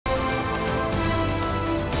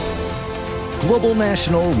Global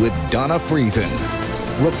National with Donna Friesen.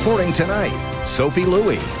 Reporting tonight, Sophie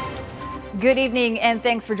Louie. Good evening and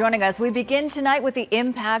thanks for joining us. We begin tonight with the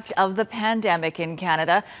impact of the pandemic in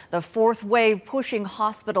Canada, the fourth wave pushing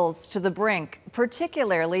hospitals to the brink,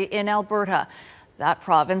 particularly in Alberta. That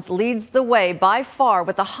province leads the way by far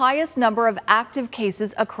with the highest number of active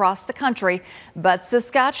cases across the country, but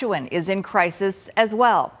Saskatchewan is in crisis as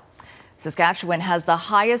well. Saskatchewan has the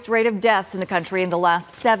highest rate of deaths in the country in the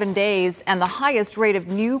last 7 days and the highest rate of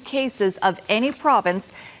new cases of any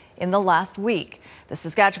province in the last week. The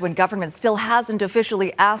Saskatchewan government still hasn't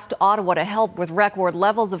officially asked Ottawa to help with record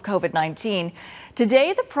levels of COVID-19.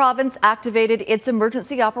 Today, the province activated its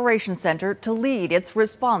Emergency Operations Centre to lead its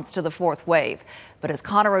response to the fourth wave. But as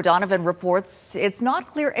Connor O'Donovan reports, it's not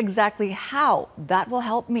clear exactly how that will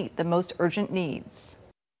help meet the most urgent needs.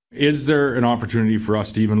 Is there an opportunity for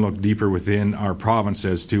us to even look deeper within our province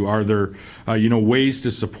as to are there, ways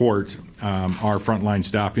to support our frontline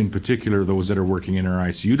staff, in particular those that are working in our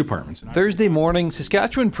ICU departments? Thursday morning,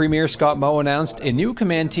 Saskatchewan Premier Scott Moe announced a new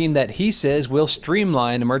command team that he says will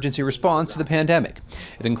streamline emergency response to the pandemic.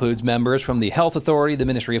 It includes members from the Health Authority, the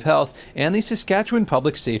Ministry of Health, and the Saskatchewan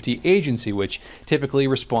Public Safety Agency, which typically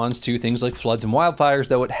responds to things like floods and wildfires,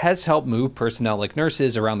 though it has helped move personnel like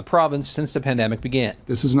nurses around the province since the pandemic began.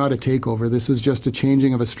 This is not a takeover. This is just a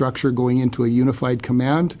changing of a structure going into a unified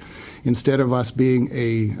command instead of us being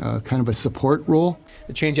a kind of a support role.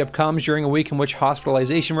 The change-up comes during a week in which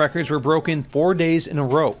hospitalization records were broken 4 days in a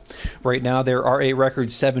row. Right now, there are a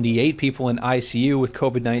record 78 people in ICU with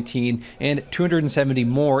COVID-19 and 270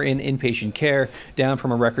 more in inpatient care, down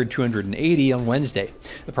from a record 280 on Wednesday.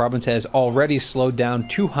 The province has already slowed down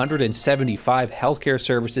 275 healthcare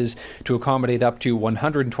services to accommodate up to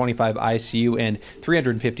 125 ICU and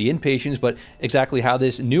 350 inpatients, but exactly how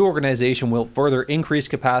this new organization will further increase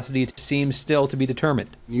capacity seems still to be determined.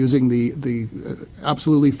 Using the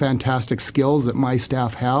absolutely fantastic skills that my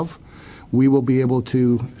staff have, we will be able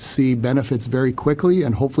to see benefits very quickly,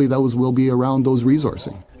 and hopefully those will be around those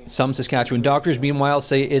resourcing. Some Saskatchewan doctors, meanwhile,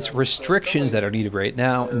 say it's restrictions that are needed right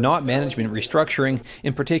now, not management restructuring,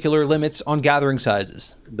 in particular limits on gathering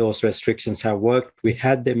sizes. Those restrictions have worked. We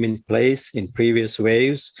had them in place in previous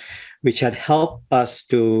waves, which had helped us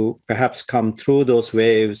to perhaps come through those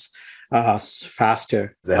waves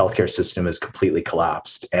faster. The healthcare system is completely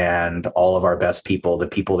collapsed, and all of our best people, the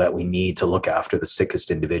people that we need to look after the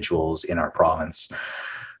sickest individuals in our province,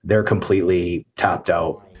 they're completely tapped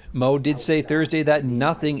out. Moe did say Thursday that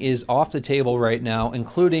nothing is off the table right now,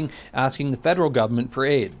 including asking the federal government for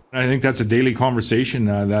aid. I think that's a daily conversation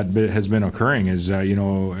that has been occurring. Is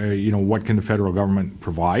what can the federal government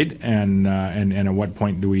provide, and at what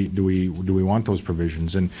point do we want those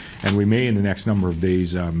provisions? And we may in the next number of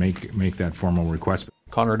days make that formal request.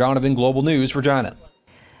 Connor Donovan, Global News, Regina.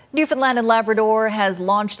 Newfoundland and Labrador has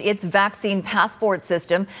launched its vaccine passport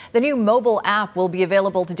system. The new mobile app will be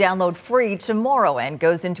available to download free tomorrow and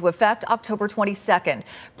goes into effect October 22nd.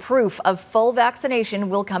 Proof of full vaccination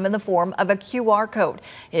will come in the form of a QR code.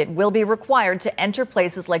 It will be required to enter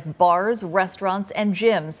places like bars, restaurants, and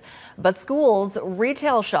gyms. But schools,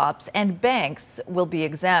 retail shops, and banks will be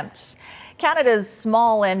exempt. Canada's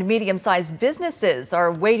small and medium-sized businesses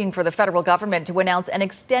are waiting for the federal government to announce an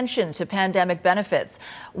extension to pandemic benefits.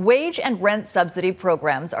 Wage and rent subsidy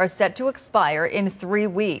programs are set to expire in 3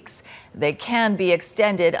 weeks. They can be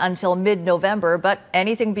extended until mid-November, but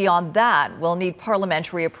anything beyond that will need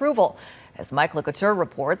parliamentary approval. As Michael Couteur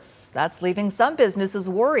reports, that's leaving some businesses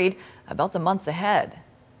worried about the months ahead.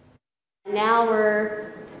 Now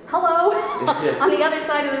we're on the other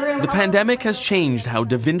side of the room. The pandemic has changed how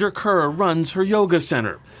Devinder Kaur runs her yoga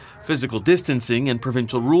center. Physical distancing and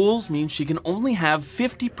provincial rules mean she can only have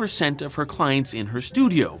 50% of her clients in her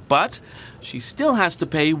studio, but she still has to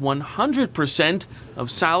pay 100%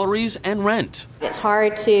 of salaries and rent. It's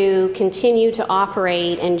hard to continue to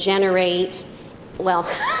operate and generate,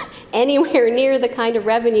 anywhere near the kind of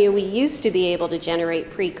revenue we used to be able to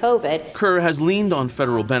generate pre-COVID. Kerr has leaned on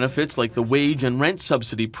federal benefits like the wage and rent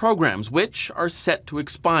subsidy programs, which are set to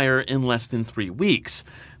expire in less than 3 weeks.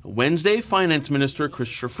 Wednesday, Finance Minister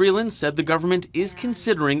Chrystia Freeland said the government is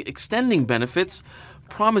considering extending benefits,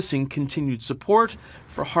 promising continued support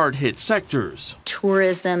for hard-hit sectors.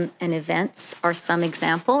 Tourism and events are some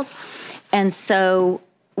examples, and so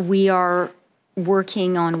we are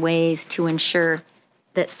working on ways to ensure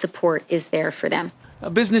that support is there for them.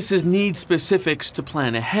 Businesses need specifics to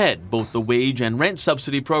plan ahead. Both the wage and rent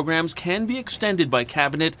subsidy programs can be extended by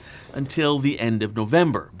Cabinet until the end of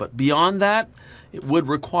November. But beyond that, it would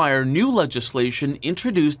require new legislation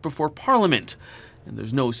introduced before Parliament. And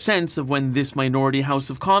there's no sense of when this minority House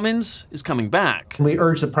of Commons is coming back. We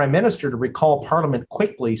urge the Prime Minister to recall Parliament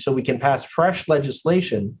quickly so we can pass fresh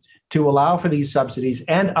legislation to allow for these subsidies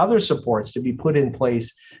and other supports to be put in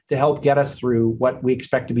place to help get us through what we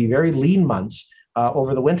expect to be very lean months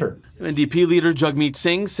over the winter. NDP leader Jagmeet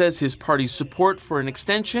Singh says his party's support for an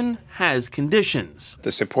extension has conditions.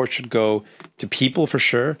 The support should go to people for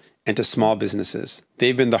sure and to small businesses.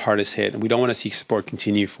 They've been the hardest hit, and we don't want to see support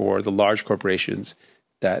continue for the large corporations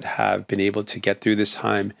that have been able to get through this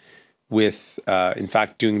time with, in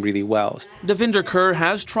fact, doing really well. Devinder Kaur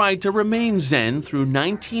has tried to remain zen through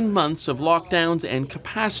 19 months of lockdowns and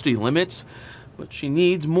capacity limits, but she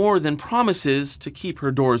needs more than promises to keep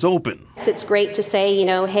her doors open. It's great to say,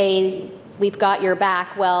 hey, we've got your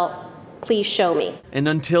back. Well, please show me. And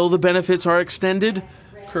until the benefits are extended,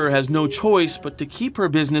 Kaur has no choice but to keep her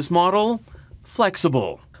business model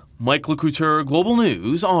flexible. Michael Couteur, Global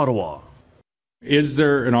News, Ottawa. Is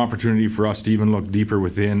there an opportunity for us to even look deeper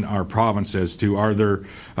within our province as to are there,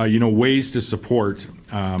 ways to support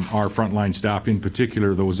our frontline staff, in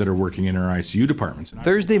particular those that are working in our ICU departments?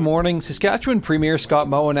 Thursday morning, Saskatchewan Premier Scott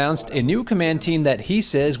Moe announced a new command team that he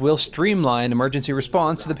says will streamline emergency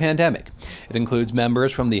response to the pandemic. It includes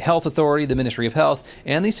members from the Health Authority, the Ministry of Health,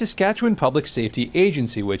 and the Saskatchewan Public Safety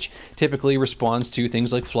Agency, which typically responds to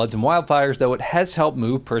things like floods and wildfires, though it has helped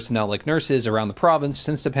move personnel like nurses around the province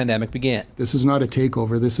since the pandemic began. This is not a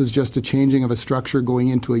takeover. This is just a changing of a structure going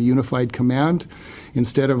into a unified command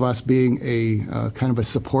instead of us being a kind of a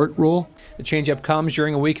support role. The change-up comes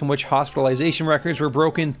during a week in which hospitalization records were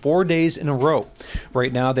broken 4 days in a row.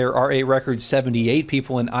 Right now, there are a record 78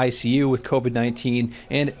 people in ICU with COVID-19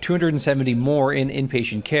 and 270 more in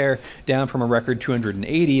inpatient care, down from a record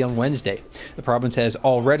 280 on Wednesday. The province has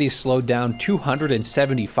already slowed down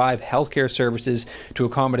 275 healthcare services to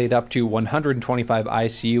accommodate up to 125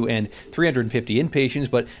 ICU and 350 inpatients,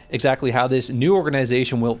 but exactly how this new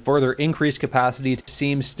organization will further increase capacity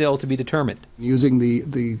seems still to be determined. Using the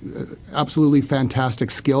absolutely fantastic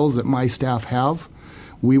skills that my staff have,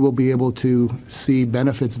 we will be able to see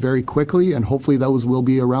benefits very quickly, and hopefully those will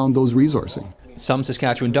be around those resourcing. Some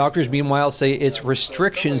Saskatchewan doctors, meanwhile, say it's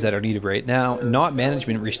restrictions that are needed right now, not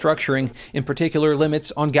management restructuring, in particular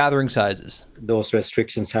limits on gathering sizes. Those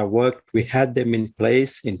restrictions have worked. We had them in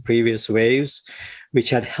place in previous waves,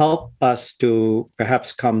 which had helped us to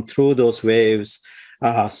perhaps come through those waves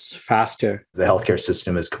faster. The healthcare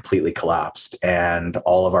system is completely collapsed, and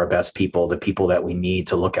all of our best people, the people that we need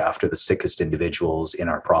to look after the sickest individuals in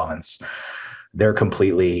our province, they're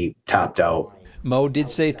completely tapped out. Moe did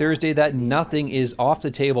say Thursday that nothing is off the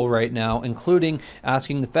table right now, including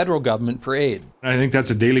asking the federal government for aid. I think that's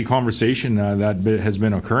a daily conversation that has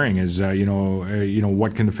been occurring. Is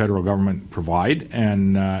what can the federal government provide,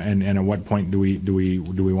 and at what point do we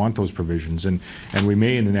want those provisions? And we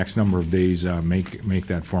may in the next number of days make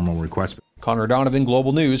that formal request. Connor Donovan,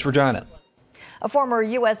 Global News, Regina. A former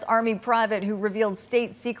U.S. Army private who revealed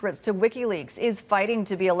state secrets to WikiLeaks is fighting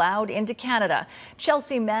to be allowed into Canada.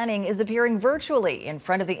 Chelsea Manning is appearing virtually in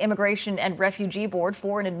front of the Immigration and Refugee Board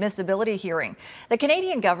for an admissibility hearing. The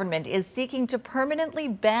Canadian government is seeking to permanently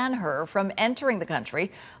ban her from entering the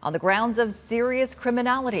country on the grounds of serious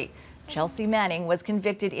criminality. Chelsea Manning was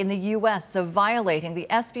convicted in the U.S. of violating the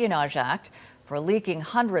Espionage Act for leaking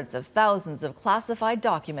hundreds of thousands of classified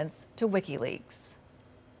documents to WikiLeaks.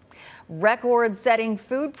 Record-setting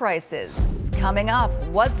food prices. Coming up,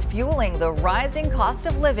 what's fueling the rising cost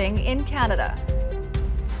of living in Canada?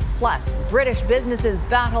 Plus, British businesses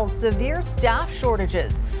battle severe staff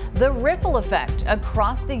shortages. The ripple effect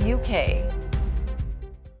across the UK.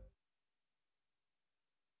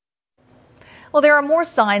 Well, there are more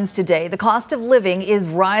signs today. The cost of living is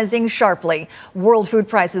rising sharply. World food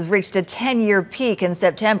prices reached a 10-year peak in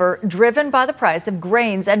September, driven by the price of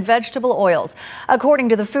grains and vegetable oils. According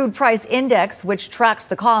to the Food Price Index, which tracks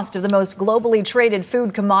the cost of the most globally traded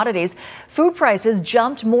food commodities, food prices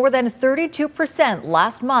jumped more than 32%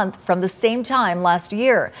 last month from the same time last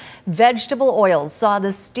year. Vegetable oils saw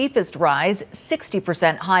the steepest rise,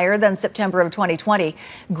 60% higher than September of 2020.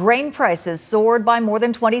 Grain prices soared by more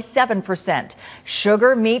than 27%.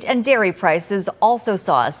 Sugar, meat, and dairy prices also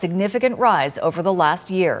saw a significant rise over the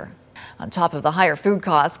last year. On top of the higher food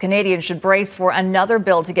costs, Canadians should brace for another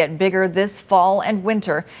bill to get bigger this fall and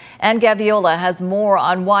winter. And Gaviola has more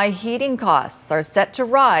on why heating costs are set to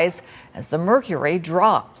rise as the mercury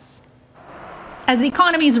drops. As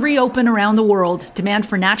economies reopen around the world, demand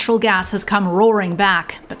for natural gas has come roaring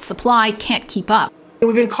back, but supply can't keep up.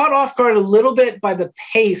 We've been caught off guard a little bit by the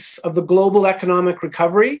pace of the global economic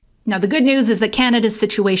recovery. Now, the good news is that Canada's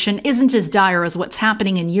situation isn't as dire as what's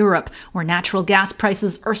happening in Europe, where natural gas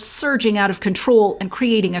prices are surging out of control and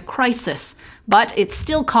creating a crisis. But it's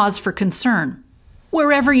still cause for concern.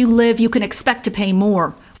 Wherever you live, you can expect to pay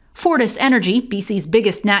more. Fortis Energy, BC's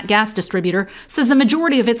biggest nat gas distributor, says the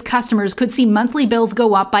majority of its customers could see monthly bills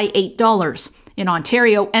go up by $8. In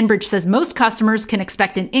Ontario, Enbridge says most customers can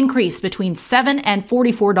expect an increase between $7 and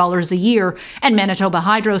 $44 a year, and Manitoba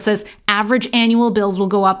Hydro says average annual bills will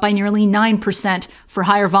go up by nearly 9%. For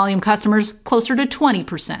higher volume customers, closer to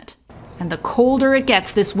 20%. And the colder it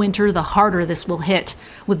gets this winter, the harder this will hit.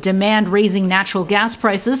 With demand raising natural gas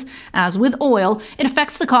prices, as with oil, it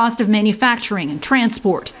affects the cost of manufacturing and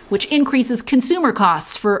transport, which increases consumer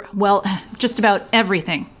costs for, well, just about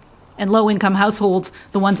everything. And low-income households,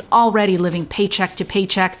 the ones already living paycheck to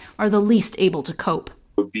paycheck, are the least able to cope.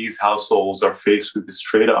 These households are faced with this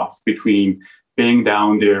trade-off between paying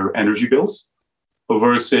down their energy bills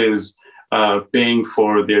versus paying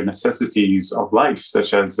for their necessities of life,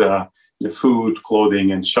 such as food,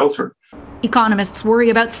 clothing, and shelter. Economists worry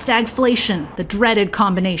about stagflation, the dreaded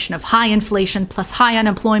combination of high inflation plus high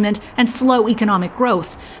unemployment and slow economic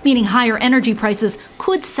growth, meaning higher energy prices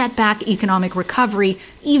could set back economic recovery,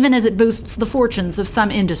 even as it boosts the fortunes of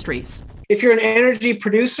some industries. If you're an energy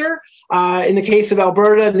producer, in the case of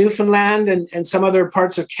Alberta, Newfoundland, and some other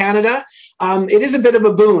parts of Canada, it is a bit of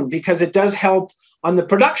a boon because it does help on the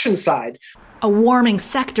production side. A warming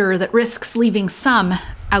sector that risks leaving some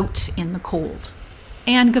out in the cold.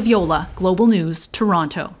 Anne Gaviola, Global News,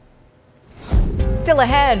 Toronto. Still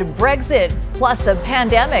ahead, Brexit plus a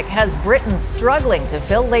pandemic has Britain struggling to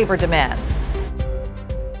fill labor demands.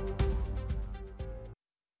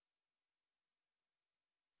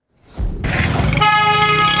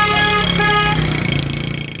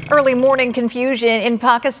 Early morning confusion in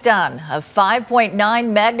Pakistan. A 5.9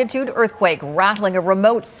 magnitude earthquake rattling a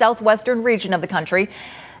remote southwestern region of the country.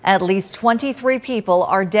 At least 23 people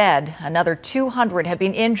are dead. Another 200 have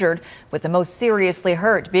been injured, with the most seriously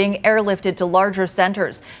hurt being airlifted to larger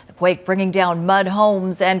centers. The quake bringing down mud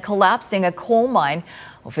homes and collapsing a coal mine.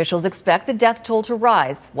 Officials expect the death toll to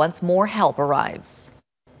rise once more help arrives.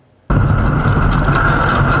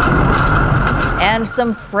 And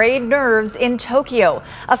some frayed nerves in Tokyo.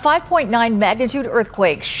 A 5.9 magnitude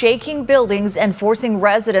earthquake shaking buildings and forcing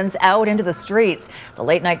residents out into the streets. The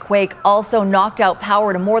late-night quake also knocked out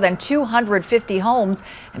power to more than 250 homes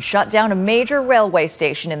and shut down a major railway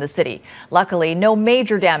station in the city. Luckily, no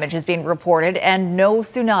major damage has been reported and no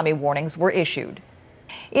tsunami warnings were issued.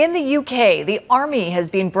 In the UK, the army has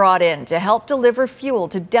been brought in to help deliver fuel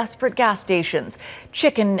to desperate gas stations.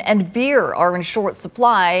 Chicken and beer are in short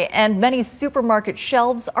supply, and many supermarket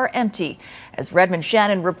shelves are empty. As Redmond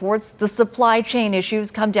Shannon reports, the supply chain issues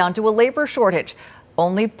come down to a labor shortage,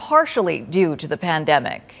 only partially due to the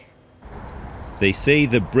pandemic. They say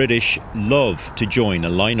the British love to join a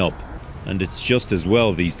lineup, and it's just as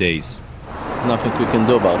well these days. Nothing we can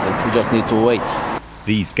do about it. We just need to wait.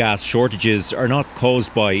 These gas shortages are not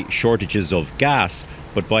caused by shortages of gas,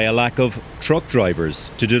 but by a lack of truck drivers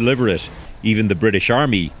to deliver it. Even the British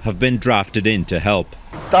Army have been drafted in to help.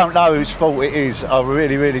 Don't know whose fault it is. I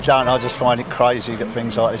really don't. I just find it crazy that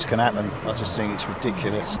things like this can happen. I just think it's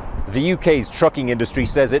ridiculous. The UK's trucking industry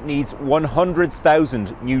says it needs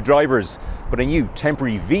 100,000 new drivers, but a new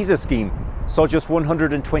temporary visa scheme saw just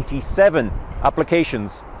 127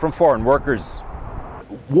 applications from foreign workers.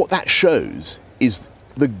 What that shows is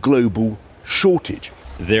the global shortage.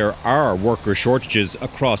 There are worker shortages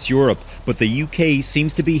across Europe, but the UK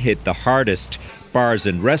seems to be hit the hardest. Bars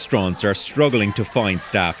and restaurants are struggling to find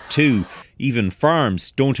staff too. Even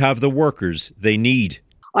farms don't have the workers they need.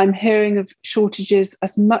 I'm hearing of shortages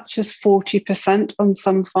as much as 40% on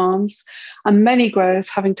some farms, and many growers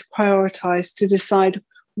having to prioritise to decide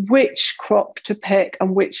which crop to pick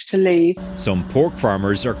and which to leave. Some pork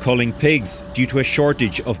farmers are culling pigs due to a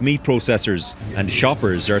shortage of meat processors, and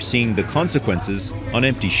shoppers are seeing the consequences on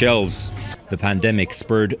empty shelves. The pandemic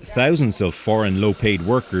spurred thousands of foreign low-paid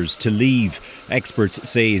workers to leave. Experts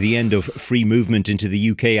say the end of free movement into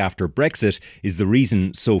the UK after Brexit is the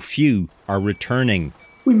reason so few are returning.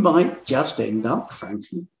 We might just end up,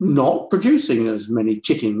 frankly, not producing as many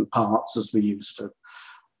chicken parts as we used to.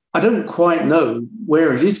 I don't quite know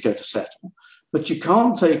where it is going to settle, but you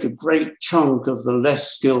can't take a great chunk of the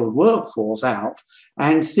less skilled workforce out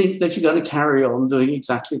and think that you're going to carry on doing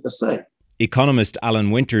exactly the same. Economist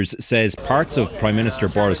Alan Winters says parts of Prime Minister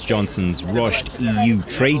Boris Johnson's rushed EU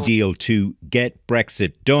trade deal to get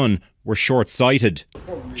Brexit done were short-sighted.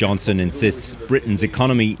 Johnson insists Britain's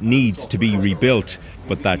economy needs to be rebuilt,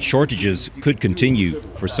 but that shortages could continue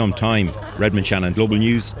for some time. Redmond Shannon, Global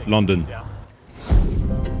News, London.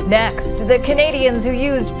 Next, the Canadians who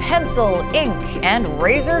used pencil, ink, and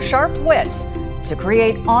razor-sharp wit to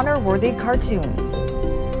create honor-worthy cartoons.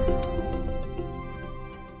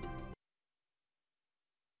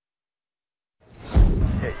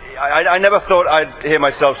 I never thought I'd hear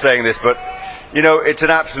myself saying this, but, you know, it's an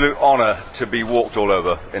absolute honor to be walked all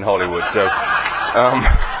over in Hollywood, so...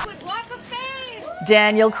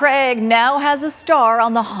 Daniel Craig now has a star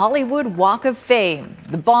on the Hollywood Walk of Fame.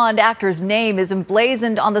 The Bond actor's name is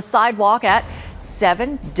emblazoned on the sidewalk at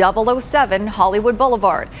 7007 Hollywood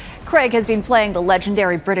Boulevard. Craig has been playing the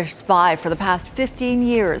legendary British spy for the past 15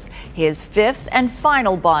 years. His fifth and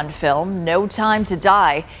final Bond film, No Time to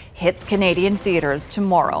Die, hits Canadian theaters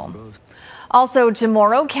tomorrow. Also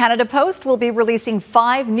tomorrow, Canada Post will be releasing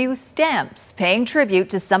 5 new stamps, paying tribute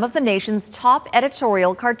to some of the nation's top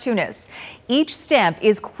editorial cartoonists. Each stamp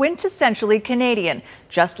is quintessentially Canadian,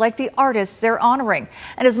 just like the artists they're honoring.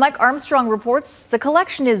 And as Mike Armstrong reports, the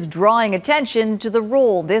collection is drawing attention to the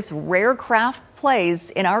role this rare craft plays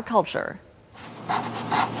in our culture.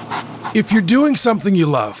 If you're doing something you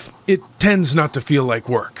love, it tends not to feel like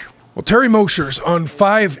work. Well, Terry Mosher's on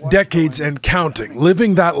 5 decades and counting,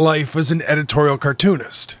 living that life as an editorial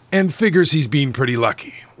cartoonist, and figures he's been pretty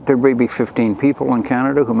lucky. There may be 15 people in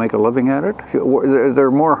Canada who make a living at it. There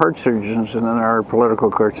are more heart surgeons than there are political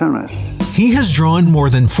cartoonists. He has drawn more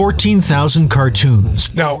than 14,000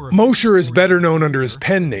 cartoons. Now, Mosher is better known under his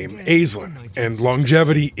pen name, Aislinn, and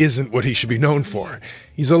longevity isn't what he should be known for.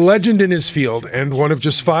 He's a legend in his field and one of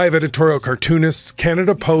just 5 editorial cartoonists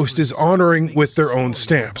Canada Post is honoring with their own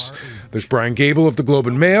stamps. There's Brian Gable of the Globe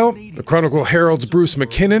and Mail, the Chronicle Herald's Bruce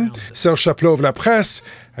McKinnon, Serge Chaplot of La Presse,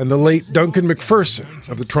 and the late Duncan McPherson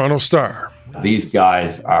of the Toronto Star. These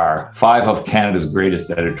guys are 5 of Canada's greatest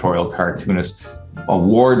editorial cartoonists,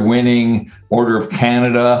 award-winning Order of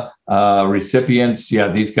Canada recipients. Yeah,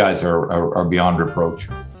 these guys are beyond reproach.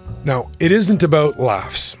 Now, it isn't about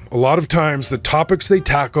laughs. A lot of times, the topics they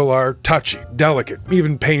tackle are touchy, delicate,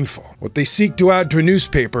 even painful. What they seek to add to a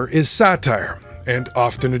newspaper is satire, and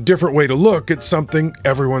often a different way to look at something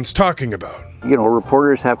everyone's talking about. You know,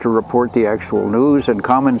 reporters have to report the actual news, and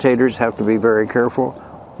commentators have to be very careful.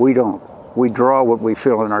 We don't. We draw what we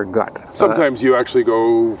feel in our gut. Sometimes you actually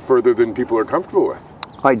go further than people are comfortable with.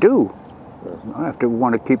 I do. I have to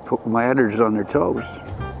want to keep my editors on their toes.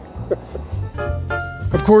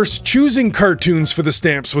 Of course, choosing cartoons for the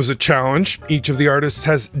stamps was a challenge. Each of the artists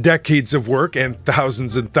has decades of work and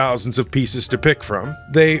thousands of pieces to pick from.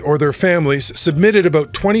 They or their families submitted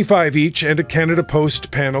about 25 each, and a Canada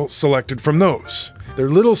Post panel selected from those. They're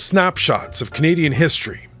little snapshots of Canadian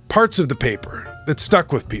history, parts of the paper that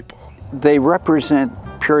stuck with people. They represent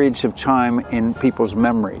periods of time in people's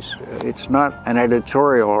memories. It's not an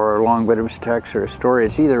editorial or a long bit of text or a story.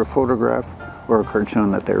 It's either a photograph or a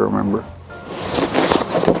cartoon that they remember.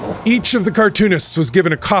 Each of the cartoonists was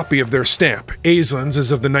given a copy of their stamp. Aislinn's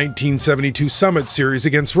is of the 1972 Summit series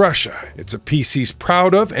against Russia. It's a piece he's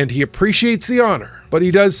proud of, and he appreciates the honor. But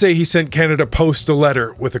he does say he sent Canada Post a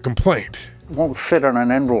letter with a complaint. It won't fit on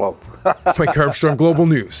an envelope. Mike Armstrong, Global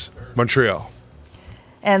News, Montreal.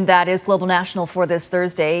 And that is Global National for this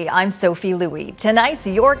Thursday. I'm Sophie Louie. Tonight's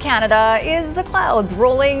Your Canada is the clouds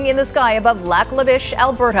rolling in the sky above Lac La Biche,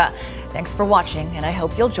 Alberta. Thanks for watching, and I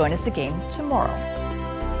hope you'll join us again tomorrow.